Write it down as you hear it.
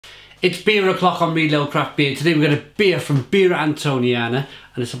It's beer o'clock on Real Craft Beer. Today we've got a beer from Birra Antoniana,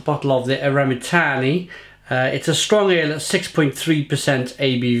 and it's a bottle of the Eremitani. It's a strong ale at 6.3%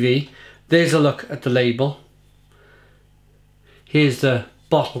 ABV. There's a look at the label. Here's the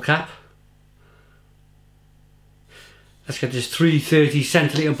bottle cap. Let's get this 330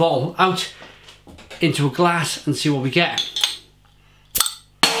 centilitre bottle out into a glass and see what we get.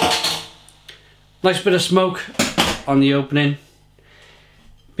 Nice bit of smoke on the opening.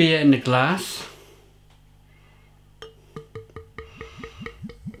 Beer in the glass.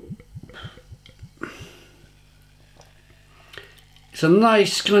 It's a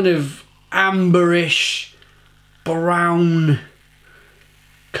nice kind of amberish brown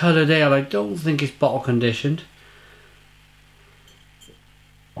coloured ale. I don't think it's bottle conditioned.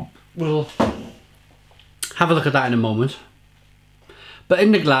 We'll have a look at that in a moment. But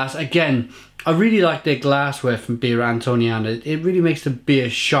in the glass, again, I really like their glassware from Birra Antoniana. It really makes the beer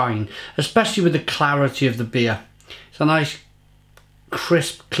shine, especially with the clarity of the beer. It's a nice,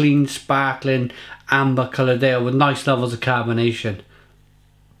 crisp, clean, sparkling, amber coloured ale with nice levels of carbonation.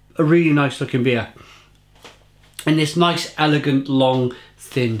 A really nice looking beer. In this nice, elegant, long,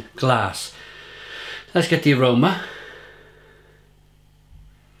 thin glass. Let's get the aroma.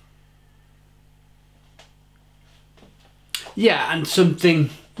 Yeah, and something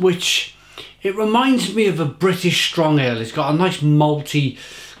which, it reminds me of a British strong ale. It's got a nice malty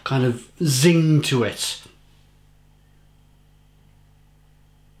kind of zing to it.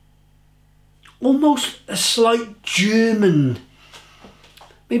 Almost a slight German,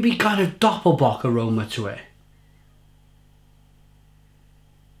 maybe kind of Doppelbock aroma to it.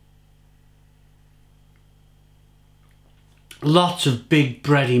 Lots of big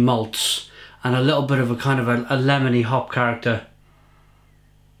bready malts and a little bit of a kind of a lemony hop character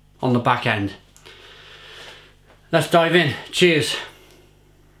on the back end. Let's dive in. Cheers.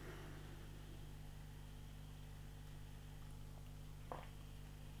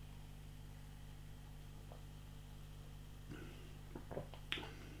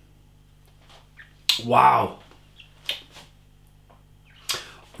 Wow.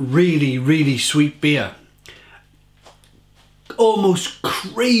 Really, really sweet beer. Almost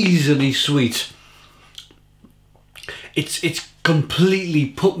crazily sweet. It's completely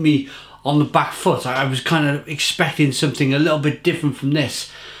put me on the back foot. I was kind of expecting something a little bit different from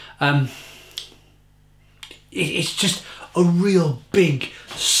this. It's just a real big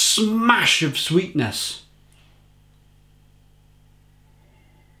smash of sweetness.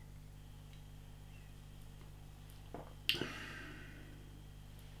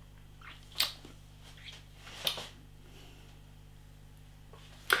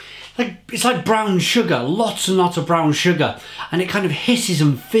 It's like brown sugar, lots and lots of brown sugar, and it kind of hisses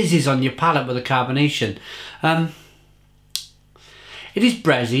and fizzes on your palate with the carbonation. It is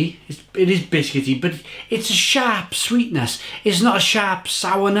bready, it is biscuity, but it's a sharp sweetness. It's not a sharp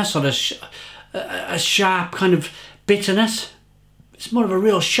sourness or a sharp kind of bitterness. It's more of a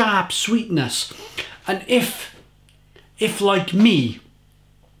real sharp sweetness. And if like me,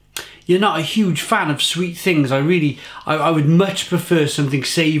 you're not a huge fan of sweet things, I would much prefer something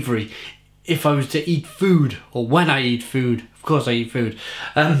savoury if I was to eat food, or when I eat food. Of course I eat food.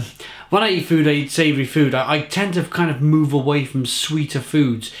 When I eat food, I eat savoury food. I tend to kind of move away from sweeter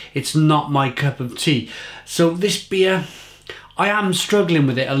foods. It's not my cup of tea. So this beer, I am struggling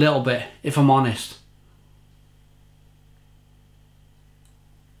with it a little bit, if I'm honest.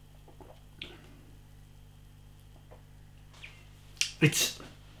 It's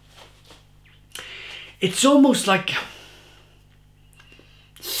almost like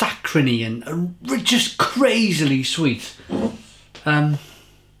saccharine and just crazily sweet.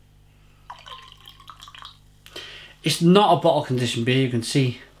 It's not a bottle conditioned beer, you can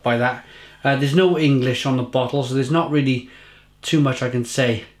see by that. There's no English on the bottle, so there's not really too much I can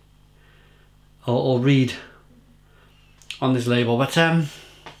say or read on this label. But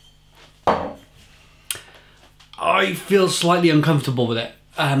I feel slightly uncomfortable with it.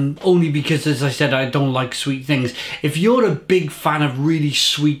 Only because, as I said, I don't like sweet things. If you're a big fan of really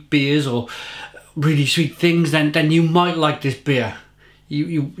sweet beers or really sweet things, then you might like this beer.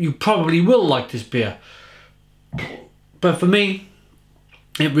 You probably will like this beer. But for me,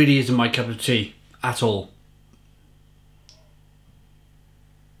 it really isn't my cup of tea at all.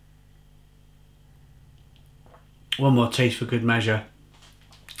 One more taste for good measure.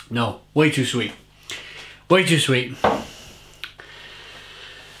 No, way too sweet. Way too sweet.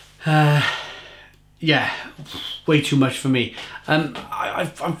 Yeah, way too much for me. I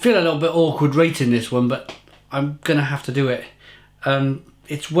feel a little bit awkward rating this one, but I'm gonna have to do it.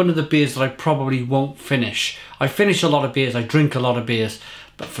 It's one of the beers that I probably won't finish. I finish a lot of beers, I drink a lot of beers,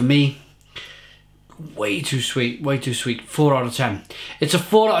 But for me, way too sweet, way too sweet. 4 out of 10. It's a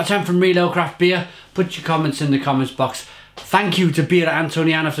 4 out of 10 from Real Ale Craft Beer. Put your comments in the comments box. Thank you to Birra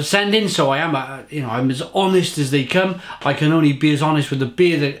Antoniana for sending. So I am, I'm as honest as they come. I can only be as honest with the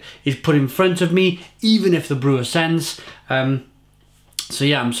beer that is put in front of me, even if the brewer sends. So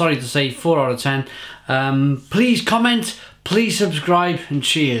yeah, I'm sorry to say 4 out of 10. Please comment, please subscribe, and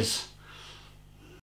cheers.